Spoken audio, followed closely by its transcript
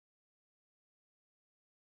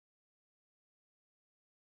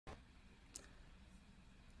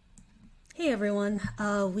Hey everyone,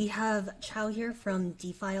 we have Chow here from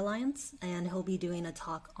DeFi Alliance, and he'll be doing a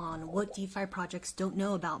talk on what DeFi projects don't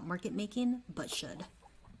know about market making but should.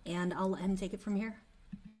 And I'll let him take it from here.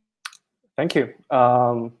 Thank you.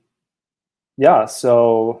 Yeah,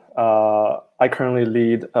 so I currently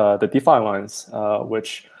lead the DeFi Alliance,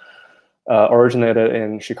 which originated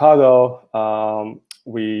in Chicago.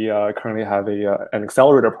 We currently have an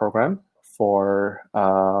accelerator program for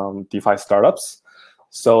DeFi startups.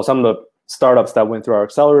 So some of the startups that went through our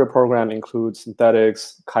accelerator program include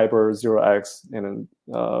Synthetics, Kyber, 0x, and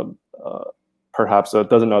perhaps a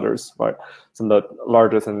dozen others, right? Some of the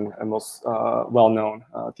largest and most well-known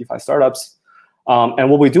DeFi startups. And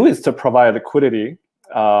what we do is to provide liquidity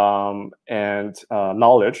and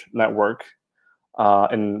knowledge network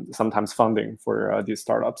and sometimes funding for these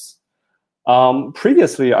startups.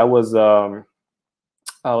 Previously, I was part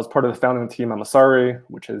of the founding team at Masari,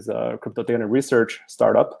 which is a crypto data research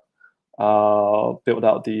startup. Built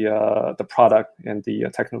out the product and the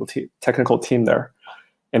technical team there.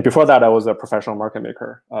 And before that, I was a professional market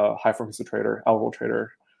maker, high frequency trader, algo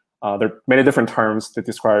trader. There are many different terms to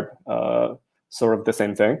describe sort of the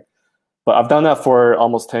same thing. But I've done that for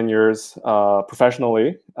almost 10 years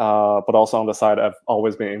professionally, but also on the side, I've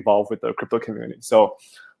always been involved with the crypto community. So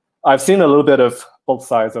I've seen a little bit of both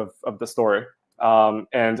sides of the story.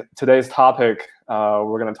 And today's topic,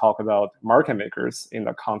 we're going to talk about market makers in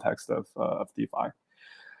the context of DeFi.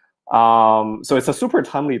 So it's a super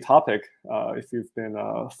timely topic if you've been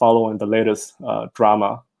following the latest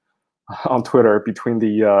drama on Twitter between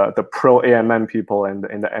the pro-AMM people and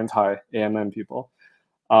the anti-AMM people.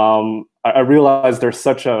 I realize there's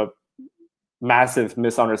such a massive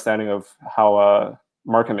misunderstanding of how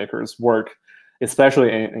market makers work,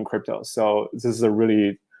 especially in crypto. So this is a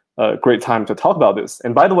really great time to talk about this.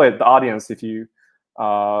 And by the way, the audience, if you,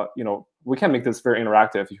 we can make this very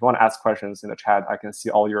interactive. If you want to ask questions in the chat, I can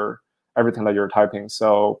see everything that you're typing.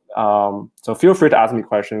 So, so feel free to ask me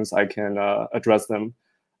questions. I can address them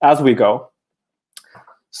as we go.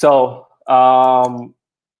 So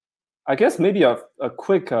I guess maybe a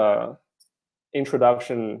quick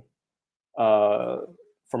introduction for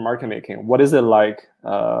market making. What is it like?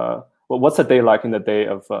 What's a day like in the day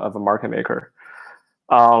of a market maker?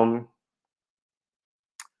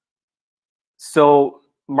 So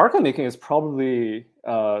market making is probably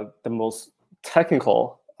the most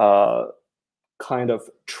technical kind of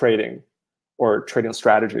trading or trading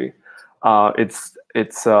strategy. It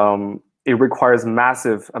requires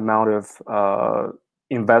massive amount of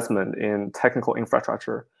investment in technical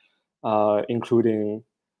infrastructure, including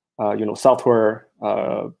software,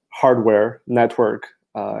 hardware, network,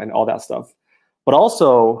 and all that stuff. But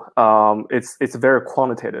also, it's very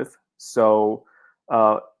quantitative. So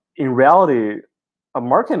in reality, a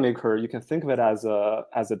market maker, you can think of it as a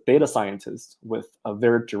data scientist with a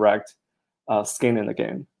very direct skin in the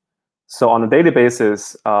game. So on a daily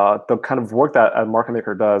basis, the kind of work that a market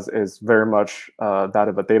maker does is very much that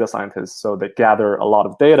of a data scientist. So they gather a lot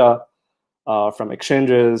of data from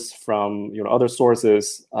exchanges, from other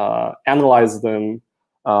sources, analyze them,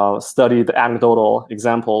 study the anecdotal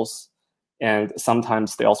examples, and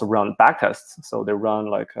sometimes they also run backtests. So they run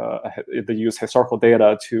they use historical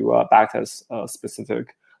data to backtest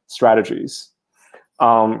specific strategies.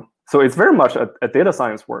 So it's very much a data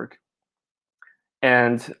science work.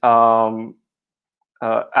 And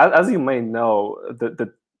as you may know,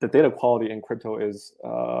 the data quality in crypto is,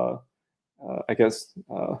 I guess,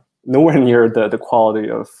 nowhere near the quality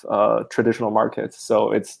of traditional markets.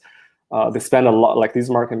 So it's they spend a lot, like these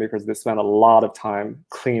market makers, they spend a lot of time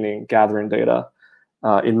cleaning, gathering data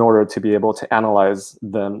in order to be able to analyze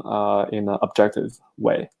them in an objective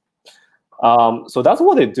way. So that's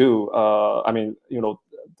what they do. I mean,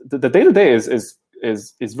 the day-to-day is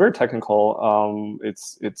very technical.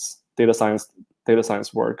 It's data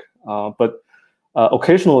science work, but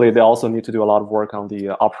occasionally they also need to do a lot of work on the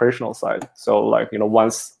operational side. So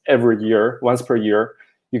once per year,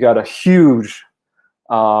 you got a huge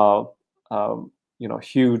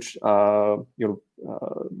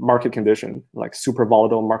market condition, like super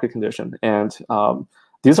volatile market condition. And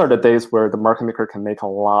these are the days where the market maker can make a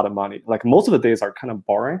lot of money. Like most of the days are kind of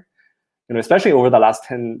boring, especially over the last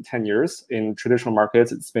 10 years in traditional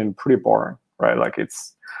markets, it's been pretty boring, right? Like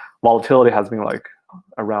volatility has been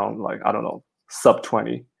around I don't know, sub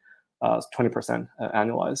 20%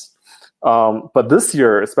 annualized. But this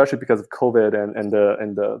year, especially because of COVID and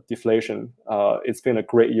the deflation, it's been a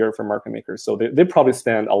great year for market makers. So they probably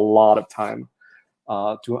spend a lot of time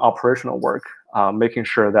doing operational work, making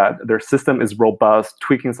sure that their system is robust,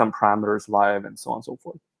 tweaking some parameters live, and so on and so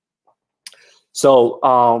forth. So,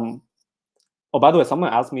 oh, by the way,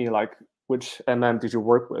 someone asked me which MM did you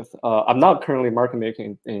work with? I'm not currently market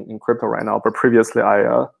making in crypto right now, but previously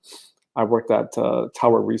I worked at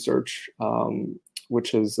Tower Research,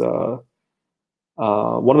 which is one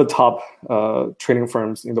of the top trading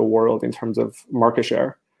firms in the world in terms of market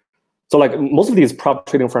share. So like most of these prop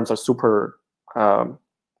trading firms are super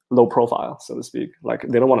low profile, so to speak. Like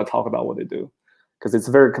they don't want to talk about what they do because it's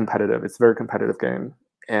very competitive. It's a very competitive game,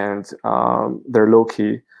 and they're low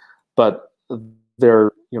key, but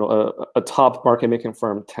they're a top market making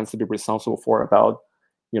firm tends to be responsible for about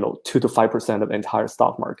 2 to 5% of the entire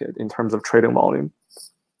stock market in terms of trading volume,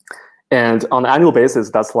 and on an annual basis,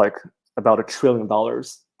 that's like about $1 trillion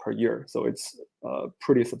per year. So it's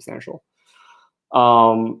pretty substantial.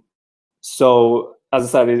 So as I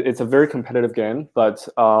said, it's a very competitive game, but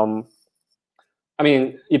I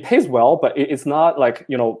mean, it pays well, but it's not like,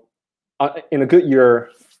 in a good year,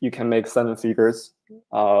 you can make 7 figures.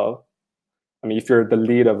 I mean, if you're the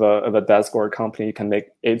lead of a desk or a company, you can make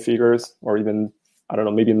 8 figures or even, I don't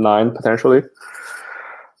know, maybe 9 potentially.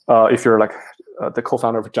 If you're like the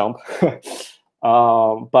co-founder of Jump.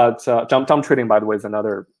 But Jump Trading, by the way, is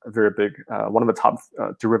another very big, one of the top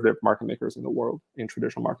derivative market makers in the world in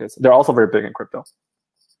traditional markets. They're also very big in crypto.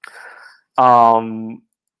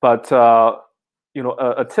 But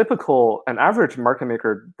an average market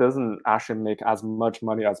maker doesn't actually make as much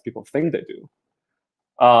money as people think they do.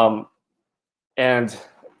 And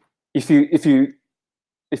if you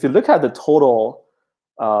look at the total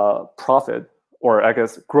profit, or I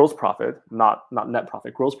guess gross profit, not net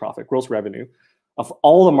profit, gross revenue of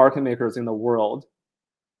all the market makers in the world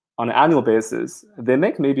on an annual basis, they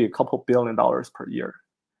make maybe a couple $1 billion per year,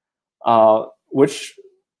 which,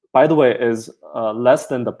 by the way, is less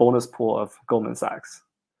than the bonus pool of Goldman Sachs.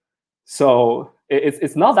 So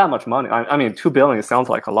it's not that much money. I mean, $2 billion sounds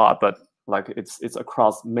like a lot, but like it's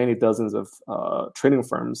across many dozens of trading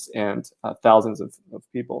firms and thousands of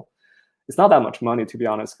people. It's not that much money, to be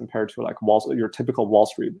honest, compared to like your typical Wall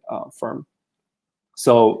Street firm.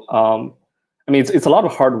 So I mean, it's a lot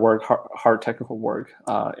of hard work, hard technical work,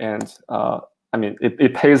 and I mean,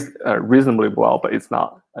 it pays reasonably well, but it's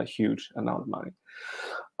not a huge amount of money.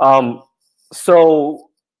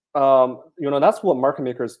 That's what market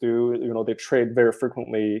makers do. They trade very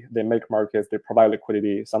frequently. They make markets. They provide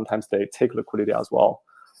liquidity. Sometimes they take liquidity as well.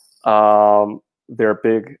 They're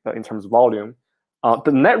big in terms of volume.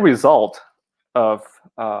 The net result of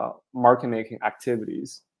market making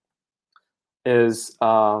activities is,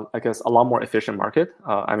 I guess, a lot more efficient market.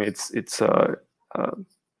 I mean, it's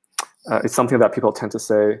something that people tend to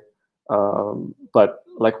say, but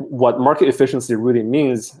like what market efficiency really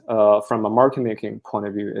means from a market making point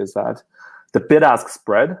of view is that the bid-ask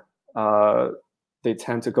spread, they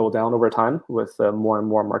tend to go down over time with more and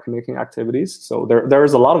more market making activities. So there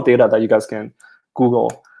is a lot of data that you guys can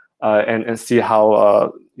Google and see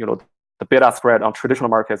how the bid-ask spread on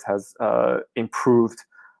traditional markets has improved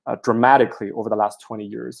dramatically over the last 20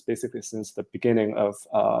 years, basically since the beginning of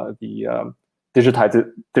the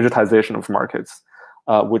digitization of markets,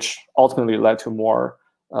 which ultimately led to more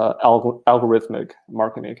algorithmic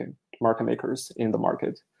market makers in the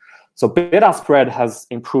market. So bid-ask spread has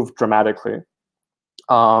improved dramatically.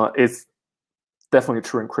 It's definitely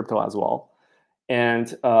true in crypto as well.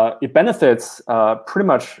 And it benefits pretty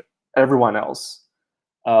much everyone else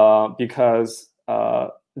because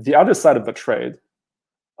the other side of the trade,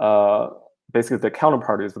 basically the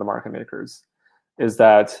counterparties of the market makers, is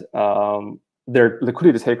that they're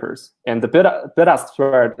liquidity takers. And the bid-ask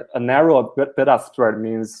spread, a narrow bid-ask spread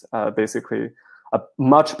means basically a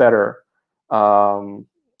much better slippage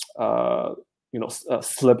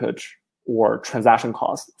or transaction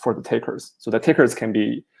cost for the takers. So the takers can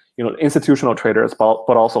be institutional traders, but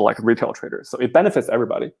also like retail traders. So it benefits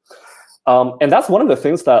everybody. And that's one of the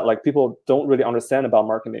things that like people don't really understand about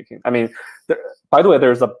market making. I mean, by the way,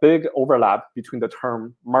 there's a big overlap between the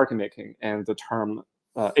term market making and the term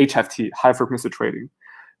HFT, high frequency trading,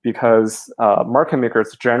 because market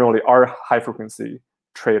makers generally are high frequency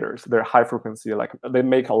traders. They're high frequency, like they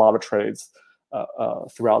make a lot of trades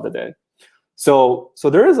throughout the day. So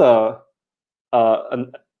there is a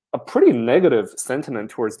pretty negative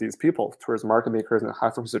sentiment towards these people, towards market makers and high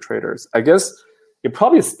frequency traders. I guess it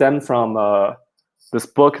probably stemmed from this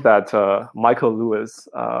book that Michael Lewis,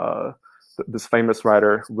 this famous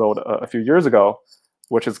writer, wrote a few years ago,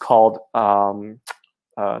 which is called The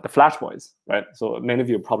Flash Boys, right? So many of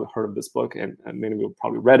you have probably heard of this book, and many of you have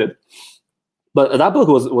probably read it. But that book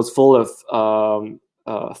was full of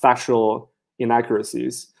factual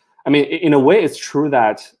inaccuracies. I mean, in a way, it's true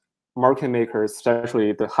that market makers,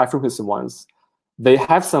 especially the high frequency ones, they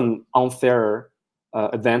have some unfair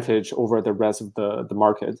advantage over the rest of the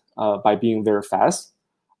market by being very fast,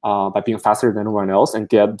 by being faster than everyone else, and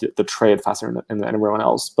get the trade faster than everyone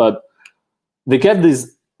else. But they get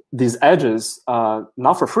these edges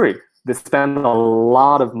not for free. They spend a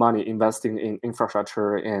lot of money investing in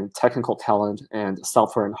infrastructure and technical talent and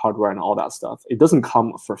software and hardware and all that stuff. It doesn't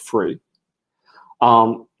come for free.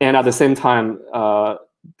 And at the same time,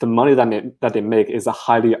 the money that they make is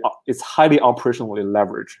highly operationally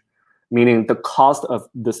leveraged, meaning the cost of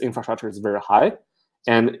this infrastructure is very high.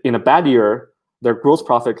 And in a bad year, their gross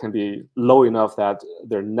profit can be low enough that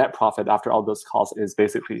their net profit after all those costs is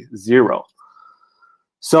basically zero.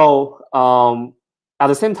 So at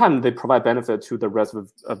the same time, they provide benefit to the rest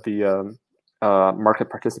of the market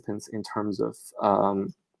participants in terms of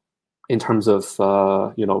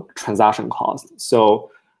transaction costs.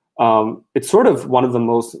 So it's sort of one of the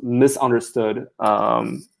most misunderstood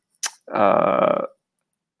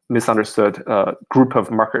group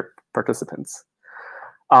of market participants.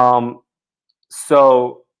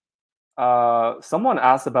 So someone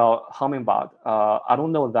asked about Hummingbot. I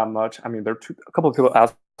don't know that much. I mean, a couple of people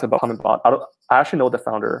asked about Hummingbot. I actually know the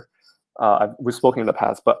founder. We've spoken in the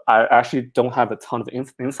past, but I actually don't have a ton of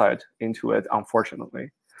insight into it, unfortunately.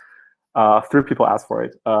 3 people asked for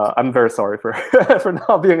it. I'm very sorry for for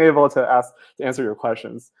not being able to answer your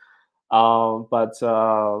questions. So that's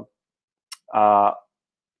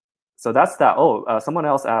that. Oh, someone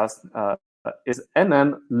else asked, is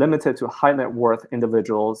MM limited to high net worth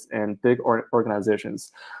individuals and big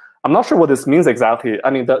organizations? I'm not sure what this means exactly.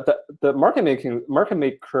 I mean, the market making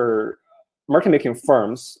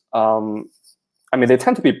firms. I mean, they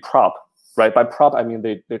tend to be prop, right? By prop, I mean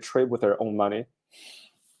they trade with their own money.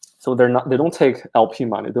 So they don't take LP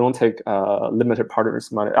money. They don't take limited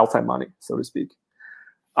partners money, outside money, so to speak.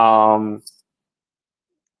 I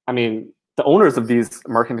mean, the owners of these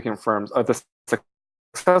market making firms are the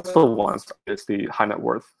successful ones, is the high net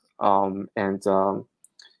worth.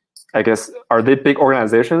 I guess, are they big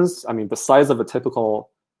organizations? I mean, the size of a typical,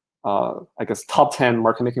 I guess, top 10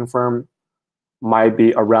 market making firm might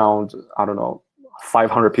be around, I don't know,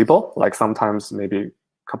 500 people, like sometimes maybe a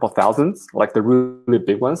couple of thousands, like the really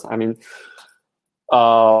big ones. I mean,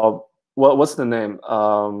 what's the name?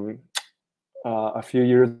 A few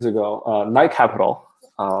years ago, Knight Capital.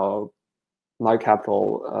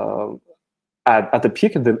 At the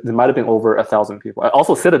peak, there might have been over 1,000 people.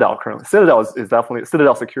 Also, Citadel currently. Citadel is definitely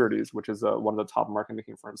Citadel Securities, which is one of the top market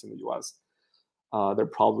making firms in the U.S. They're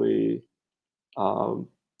probably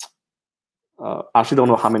actually don't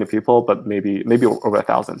know how many people, but maybe over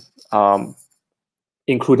 1,000,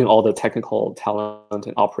 including all the technical talent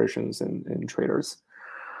and operations and traders.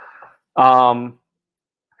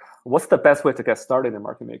 What's the best way to get started in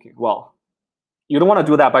market making? Well, you don't want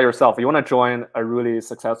to do that by yourself. You want to join a really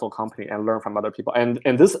successful company and learn from other people. And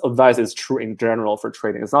this advice is true in general for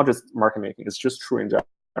trading. It's not just market making. It's just true in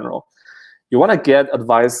general. You want to get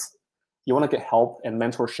advice. You want to get help and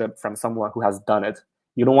mentorship from someone who has done it.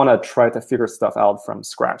 You don't want to try to figure stuff out from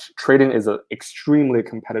scratch. Trading is an extremely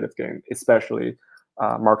competitive game, especially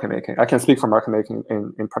market making. I can speak for market making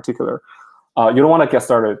in particular. You don't want to get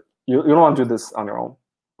started. You don't want to do this on your own,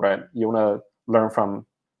 right? You want to learn from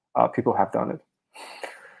people who have done it.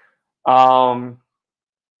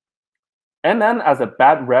 And then, as a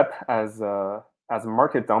bad rep, as a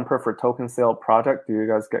market dumper for token sale project, do you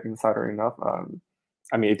guys get insider enough?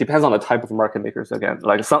 I mean, it depends on the type of market makers. Again,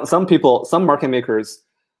 like some market makers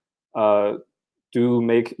do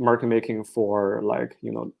make market making for, like,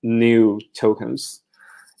 new tokens.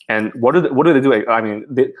 And what do they do? I mean,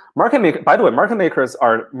 by the way, market makers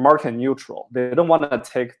are market neutral. They don't want to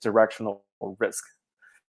take directional risk.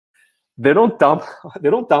 They don't dump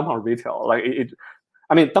on retail. Like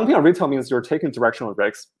I mean, dumping on retail means you're taking directional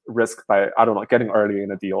risk by, I don't know, getting early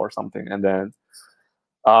in a deal or something, and then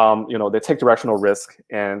they take directional risk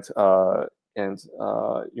and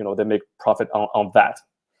they make profit on that.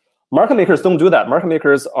 Market makers don't do that. Market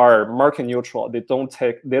makers are market neutral. They don't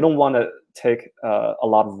want to take a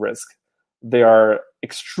lot of risk. They are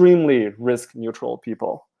extremely risk neutral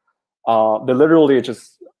people. They literally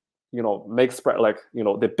just make spread, like,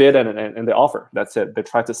 they bid and they offer. That's it. They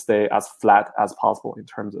try to stay as flat as possible in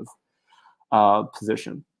terms of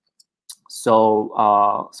position.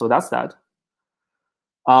 So that's that.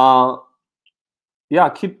 Yeah,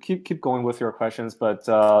 keep going with your questions, but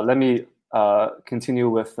let me continue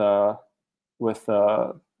with content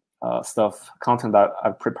that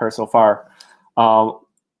I've prepared so far.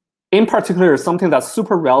 In particular, something that's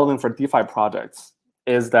super relevant for DeFi projects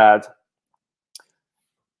is that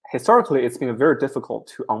historically, it's been very difficult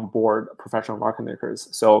to onboard professional market makers.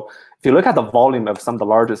 So if you look at the volume of some of the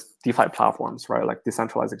largest DeFi platforms, right, like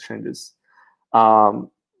decentralized exchanges,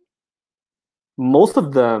 most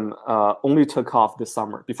of them only took off this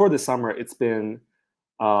summer. Before this summer, it's been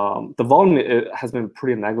the volume has been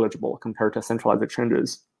pretty negligible compared to centralized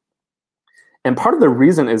exchanges. And part of the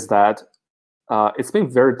reason is that it's been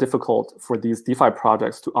very difficult for these DeFi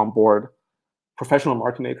projects to onboard professional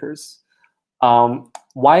market makers.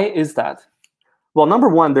 Why is that? Well, number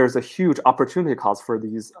one, there's a huge opportunity cost for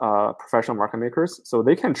these professional market makers. So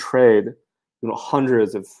they can trade,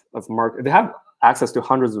 hundreds of market. They have access to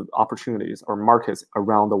hundreds of opportunities or markets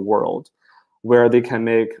around the world, where they can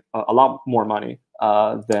make a lot more money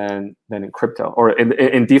than in crypto or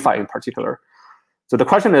in DeFi in particular. So the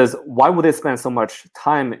question is, why would they spend so much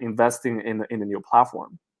time investing in a new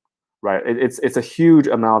platform, right? It's a huge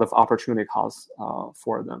amount of opportunity costs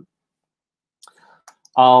for them.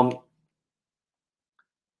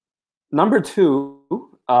 Number two,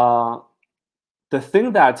 the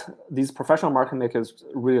thing that these professional market makers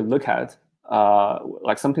really look at,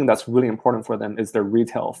 like something that's really important for them, is the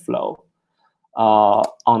retail flow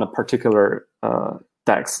on a particular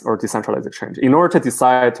DEX or decentralized exchange. In order to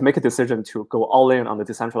decide to make a decision to go all in on the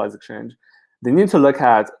decentralized exchange, they need to look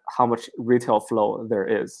at how much retail flow there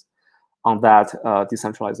is on that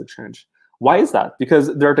decentralized exchange. Why is that?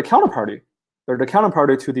 Because they're the counterparty. They're the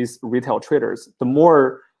counterparty to these retail traders. The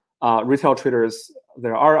more retail traders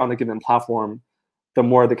there are on a given platform, the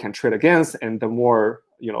more they can trade against, and the more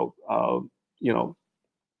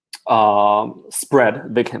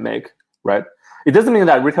spread they can make, right? It doesn't mean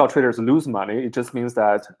that retail traders lose money. It just means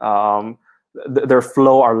that their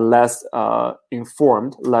flow are less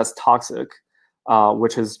informed, less toxic,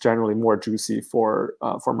 which is generally more juicy for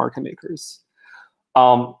market makers.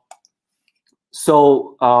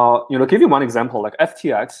 So, give you one example, like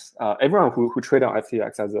FTX. Everyone who traded on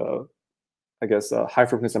FTX as a high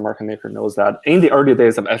frequency market maker knows that in the early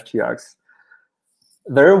days of FTX,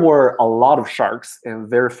 there were a lot of sharks and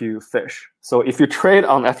very few fish. So if you trade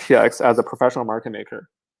on FTX as a professional market maker,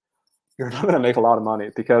 you're not going to make a lot of money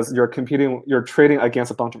because you're trading against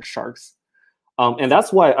a bunch of sharks. And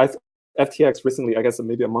that's why FTX recently, I guess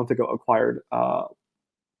maybe a month ago, acquired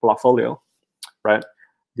Blockfolio, right?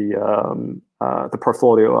 The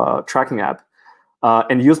portfolio tracking app,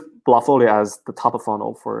 and used Blockfolio as the top of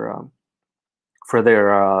funnel for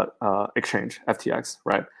their exchange, FTX,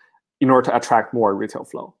 right? In order to attract more retail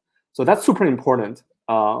flow. So that's super important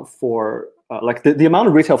for the amount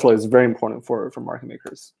of retail flow is very important for market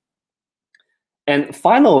makers. And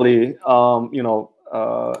finally,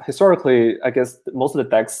 historically, I guess most of the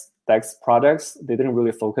DEX projects, they didn't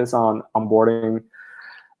really focus on onboarding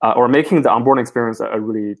or making the onboarding experience a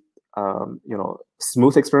really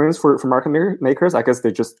smooth experience for market makers. I guess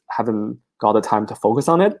they just haven't got the time to focus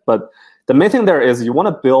on it. But the main thing there is you want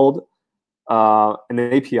to build an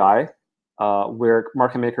API where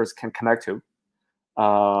market makers can connect to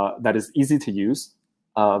that is easy to use,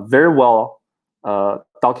 very well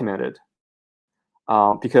documented,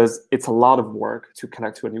 because it's a lot of work to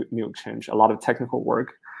connect to a new exchange, a lot of technical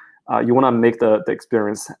work. You want to make the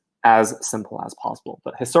experience as simple as possible.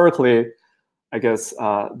 But historically, I guess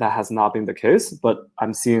that has not been the case. But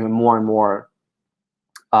I'm seeing more and more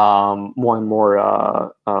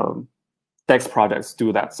DEX projects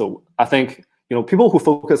do that. So I think people who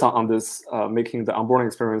focus on this, making the onboarding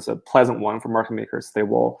experience a pleasant one for market makers, they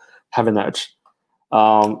will have an edge.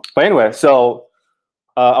 But anyway, so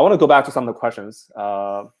I want to go back to some of the questions.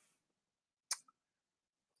 So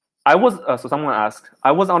someone asked,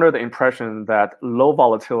 I was under the impression that low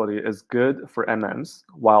volatility is good for MMs,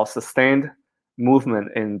 while sustained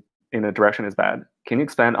movement in a direction is bad. Can you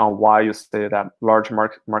expand on why you say that large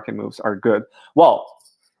market moves are good? Well,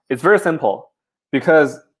 it's very simple,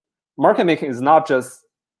 because market making is not just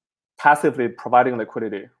passively providing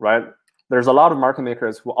liquidity, right? There's a lot of market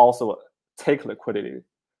makers who also take liquidity.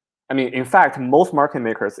 I mean, in fact, most market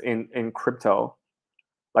makers in crypto,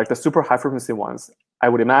 like the super high frequency ones, I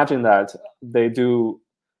would imagine that they do,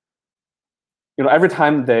 every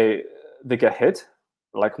time they get hit,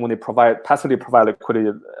 like when they passively provide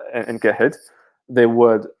liquidity and get hit, they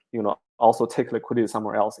would, also take liquidity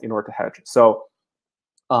somewhere else in order to hedge. So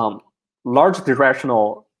large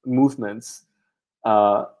directional movements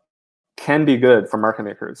can be good for market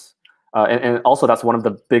makers. And also that's one of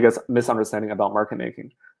the biggest misunderstanding about market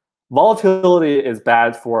making. Volatility is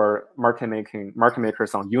bad for market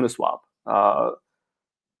makers on Uniswap.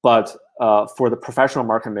 But for the professional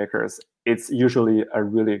market makers, it's usually a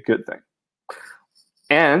really good thing.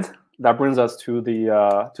 And that brings us to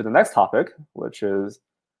the next topic, which is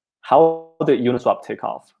how did Uniswap take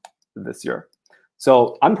off? this year.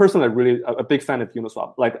 So I'm personally really a big fan of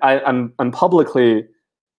Uniswap. Like I'm publicly,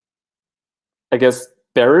 I guess,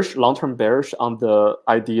 bearish, long-term bearish on the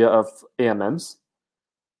idea of AMMs,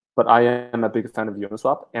 but I am a big fan of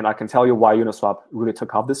Uniswap, and I can tell you why Uniswap really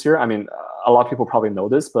took off this year. I mean, a lot of people probably know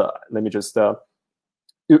this, but let me just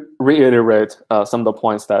reiterate some of the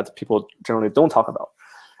points that people generally don't talk about.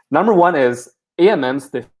 Number one is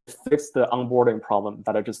AMMs, they fix the onboarding problem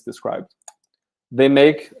that I just described. They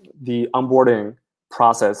make the onboarding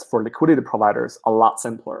process for liquidity providers a lot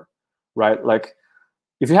simpler, right? Like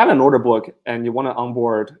if you have an order book and you want to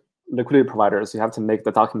onboard liquidity providers, you have to make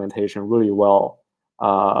the documentation really well,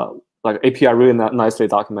 like API really nicely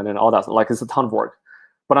documented and all that. Like it's a ton of work.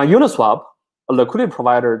 But on Uniswap, a liquidity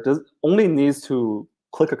provider only needs to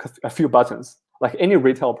click a few buttons. Like any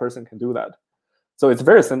retail person can do that. So it's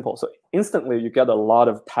very simple. So instantly you get a lot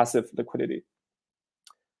of passive liquidity.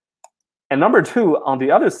 And number two, on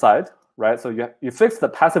the other side, right? So you fix the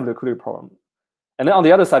passive liquidity problem, and then on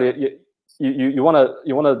the other side, you want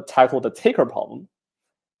to tackle the taker problem.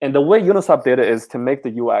 And the way Uniswap did it is to make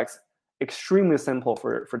the UX extremely simple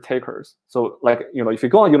for takers. So like if you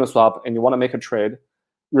go on Uniswap and you want to make a trade,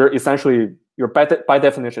 you're by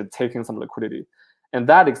definition taking some liquidity, and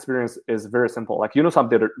that experience is very simple. Like Uniswap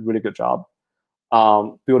did a really good job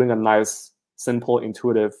building a nice, simple,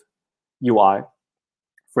 intuitive UI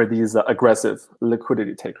for these aggressive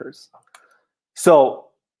liquidity takers. So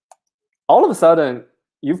all of a sudden,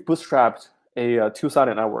 you've bootstrapped a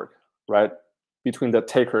two-sided network, right, between the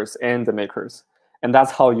takers and the makers, and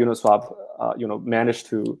that's how Uniswap, managed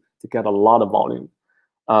to get a lot of volume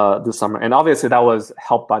this summer. And obviously, that was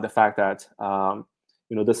helped by the fact that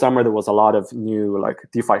this summer there was a lot of new like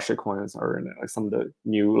DeFi shitcoins or like some of the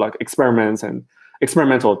new like experiments and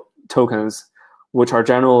experimental tokens, which are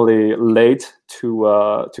generally late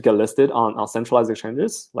to get listed on centralized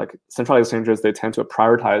exchanges. Like centralized exchanges, they tend to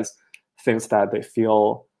prioritize things that they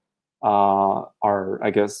feel are,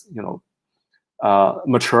 I guess,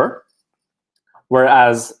 mature.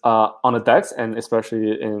 Whereas on a DEX, and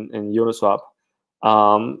especially in Uniswap,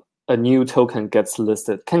 a new token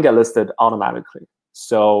can get listed automatically.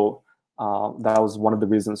 So that was one of the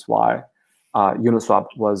reasons why Uniswap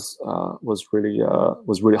was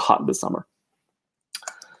really hot this summer.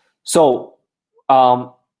 So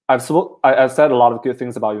I've said a lot of good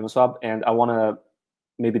things about Uniswap, and I want to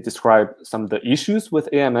maybe describe some of the issues with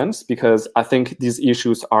AMMs, because I think these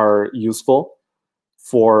issues are useful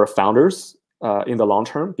for founders in the long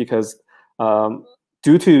term. Because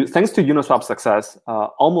thanks to Uniswap's success,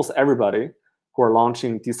 almost everybody who are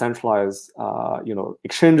launching decentralized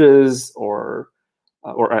exchanges or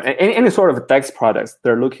any sort of DEX products,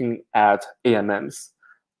 they're looking at AMMs.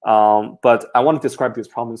 But I want to describe these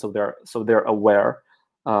problems so they're aware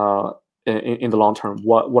in the long term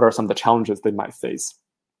what are some of the challenges they might face.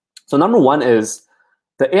 So number one is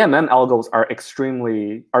the AMM algos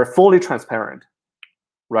are fully transparent,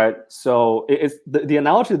 right? So the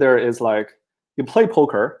analogy there is like you play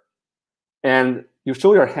poker and you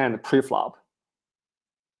show your hand pre-flop,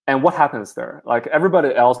 and what happens there? Like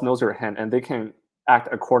everybody else knows your hand and they can act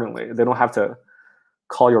accordingly. They don't have to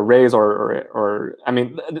call your raise or I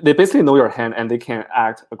mean, they basically know your hand and they can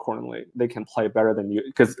act accordingly. They can play better than you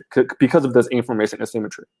because of this information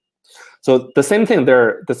asymmetry. So the same thing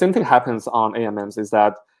happens on AMMs, is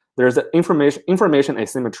that there's an information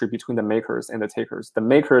asymmetry between the makers and the takers. The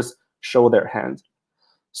makers show their hand.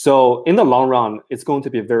 So in the long run, it's going to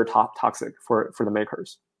be very toxic for the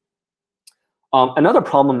makers. Another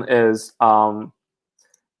problem is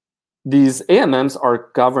these AMMs are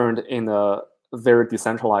governed in a very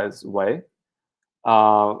decentralized way,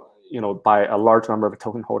 by a large number of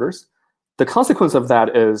token holders. The consequence of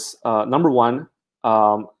that is, number one,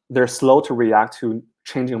 they're slow to react to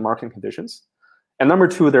changing market conditions, and number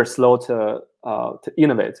two, they're slow to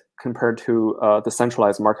innovate compared to the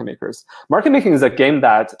centralized market makers. Market making is a game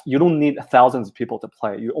that you don't need thousands of people to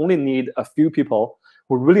play. You only need a few people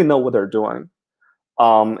who really know what they're doing.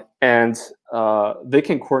 And they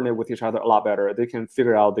can coordinate with each other a lot better. They can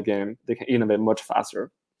figure out the game. They can innovate much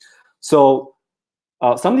faster. So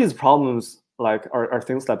some of these problems are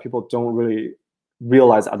things that people don't really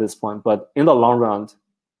realize at this point. But in the long run,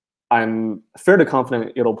 I'm fairly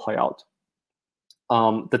confident it'll play out.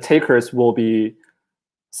 The takers will be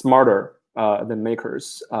smarter than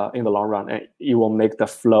makers in the long run, and it will make the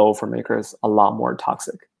flow for makers a lot more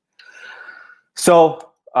toxic. So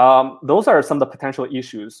those are some of the potential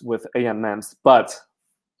issues with AMMs, but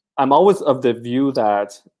I'm always of the view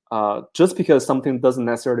that just because something doesn't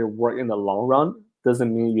necessarily work in the long run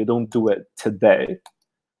doesn't mean you don't do it today.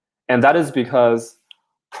 And that is because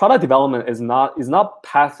product development is not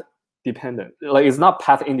path dependent. Like it's not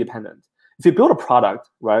path independent. If you build a product,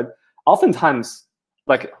 right? Oftentimes,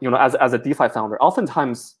 like as a DeFi founder,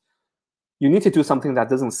 oftentimes you need to do something that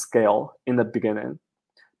doesn't scale in the beginning,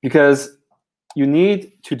 because you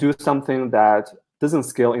need to do something that doesn't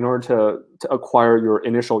scale in order to acquire your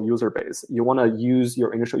initial user base. You want to use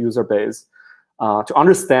your initial user base to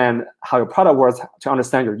understand how your product works, to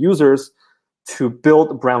understand your users, to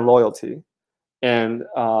build brand loyalty, and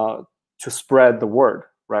to spread the word,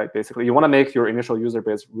 right? Basically, you want to make your initial user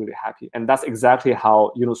base really happy. And that's exactly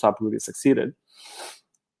how Uniswap really succeeded.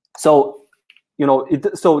 So,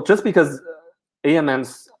 so just because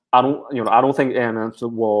AMMs, I don't think AMMs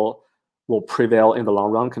will prevail in the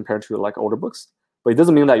long run compared to like order books, but it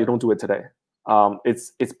doesn't mean that you don't do it today.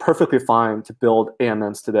 It's perfectly fine to build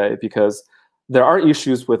AMMs today, because there are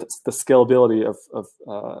issues with the scalability of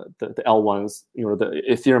the L1s, the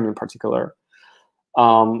Ethereum in particular,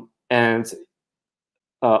 and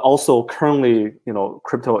also currently,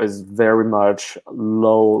 crypto is very much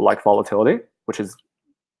low like volatility, which is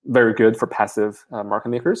very good for passive market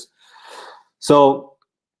makers. So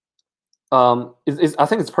I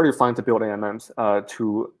think it's pretty fine to build AMMs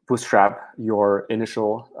to bootstrap your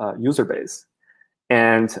initial user base.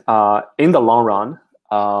 And in the long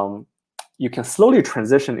run, you can slowly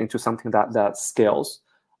transition into something that scales,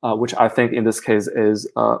 which I think in this case is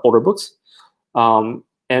order books.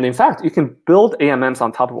 And in fact, you can build AMMs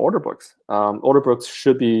on top of order books. Order books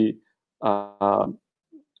should be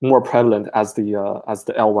more prevalent as the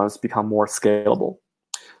L1s become more scalable.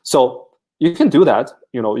 So you can do that.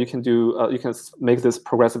 You can make this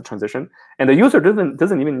progressive transition, and the user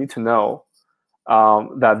doesn't even need to know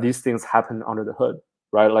that these things happen under the hood,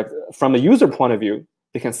 right? Like from a user point of view,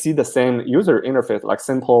 they can see the same user interface, like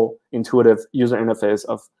simple, intuitive user interface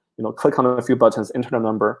of click on a few buttons, enter the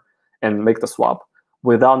number, and make the swap,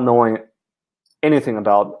 without knowing anything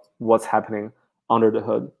about what's happening under the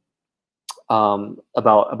hood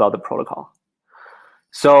about the protocol.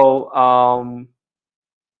 So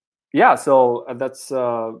yeah, so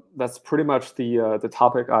that's pretty much the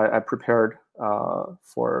topic I prepared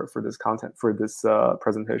for this content, for this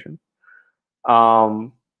presentation.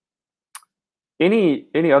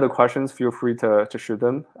 Any other questions? Feel free to shoot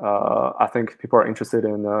them. I think people are interested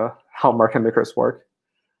in how market makers work.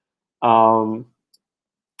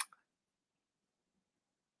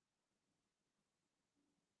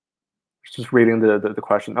 Just reading the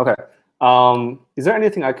question. Okay. Is there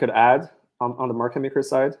anything I could add on the market maker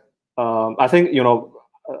side? I think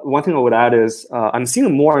one thing I would add is I'm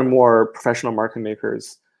seeing more and more professional market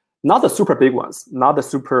makers, not the super big ones, not the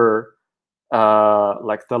super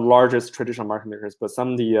like the largest traditional market makers, but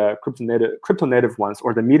some of the crypto native ones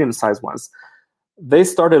or the medium-sized ones. They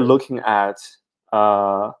started looking at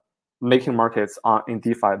making markets in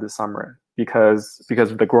DeFi this summer because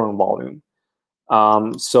of the growing volume.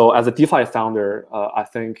 So as a DeFi founder, I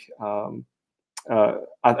think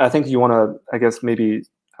I think you want to, I guess, maybe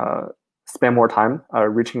spend more time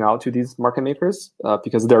reaching out to these market makers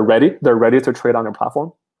because they're ready to trade on your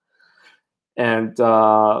platform. And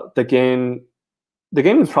the game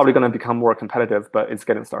is probably going to become more competitive, but it's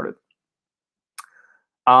getting started.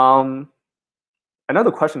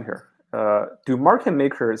 Another question here. Do market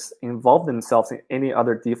makers involve themselves in any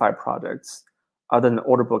other DeFi projects other than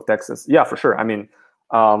order book dexes? Yeah, for sure. I mean,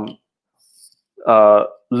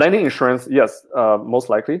 lending insurance, yes, most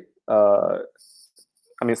likely. I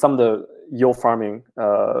mean, some of the yield farming,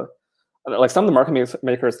 like some of the market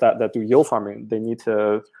makers that do yield farming, they need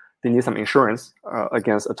some insurance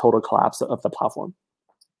against a total collapse of the platform.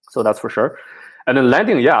 So that's for sure. And then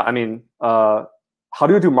lending, yeah, I mean, how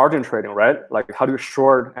do you do margin trading, right? Like how do you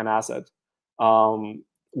short an asset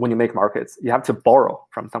when you make markets? You have to borrow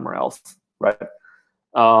from somewhere else, right?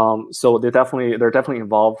 So they're definitely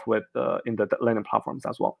involved with in the lending platforms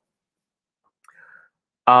as well.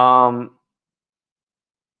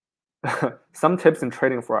 Some tips in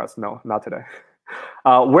trading for us? No, not today.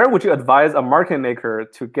 Where would you advise a market maker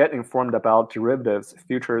to get informed about derivatives,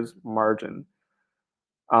 futures, margin?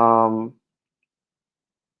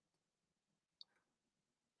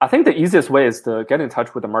 I think the easiest way is to get in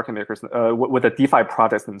touch with the market makers, with the DeFi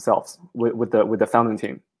projects themselves, with the founding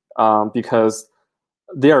team, because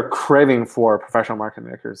they are craving for professional market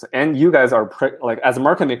makers, and you guys are like, as a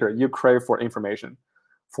market maker, you crave for information,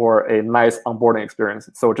 for a nice onboarding experience.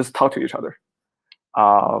 So just talk to each other.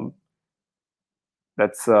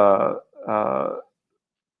 That's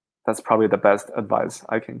probably the best advice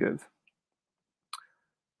I can give.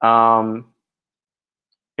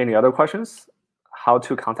 Any other questions? How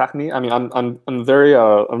to contact me? I mean, I'm very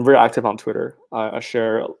active on Twitter. I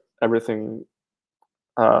share everything.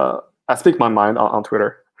 I speak my mind on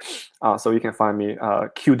Twitter. So you can find me,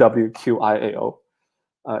 QWQIAO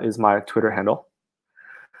is my Twitter handle.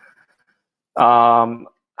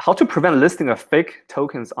 How to prevent listing of fake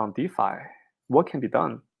tokens on DeFi? What can be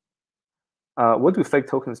done? What do fake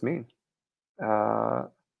tokens mean? You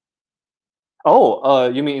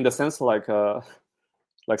mean in the sense like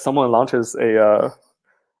someone launches a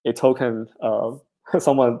token,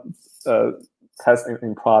 someone tests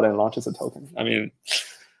in prod and launches a token.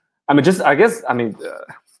 I guess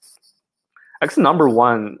number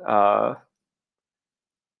one,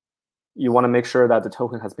 you want to make sure that the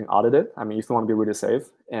token has been audited. I mean, if you want to be really safe,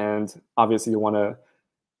 and obviously you want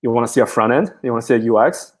to see a front end, you want to see a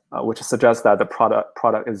UX, which suggests that the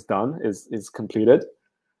product is done, is completed.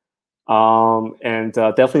 And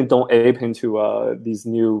definitely don't ape into these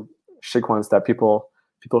new shitcoins that people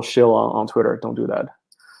shill on Twitter. Don't do that.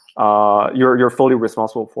 You're fully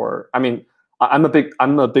responsible for. I mean, I'm a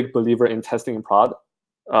big believer in testing in prod,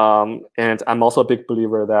 and I'm also a big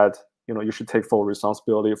believer that you should take full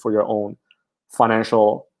responsibility for your own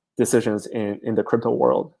financial decisions in the crypto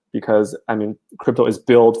world, because I mean, crypto is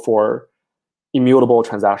built for immutable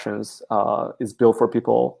transactions. Is built for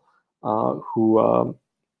people who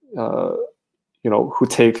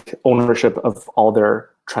take ownership of all their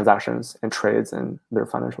transactions and trades and their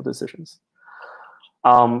financial decisions.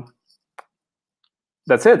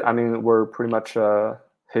 That's it. I mean, we're pretty much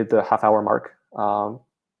hit the half-hour mark.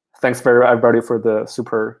 Thanks everybody for the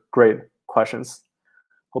super great questions.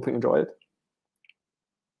 Hope you enjoy it.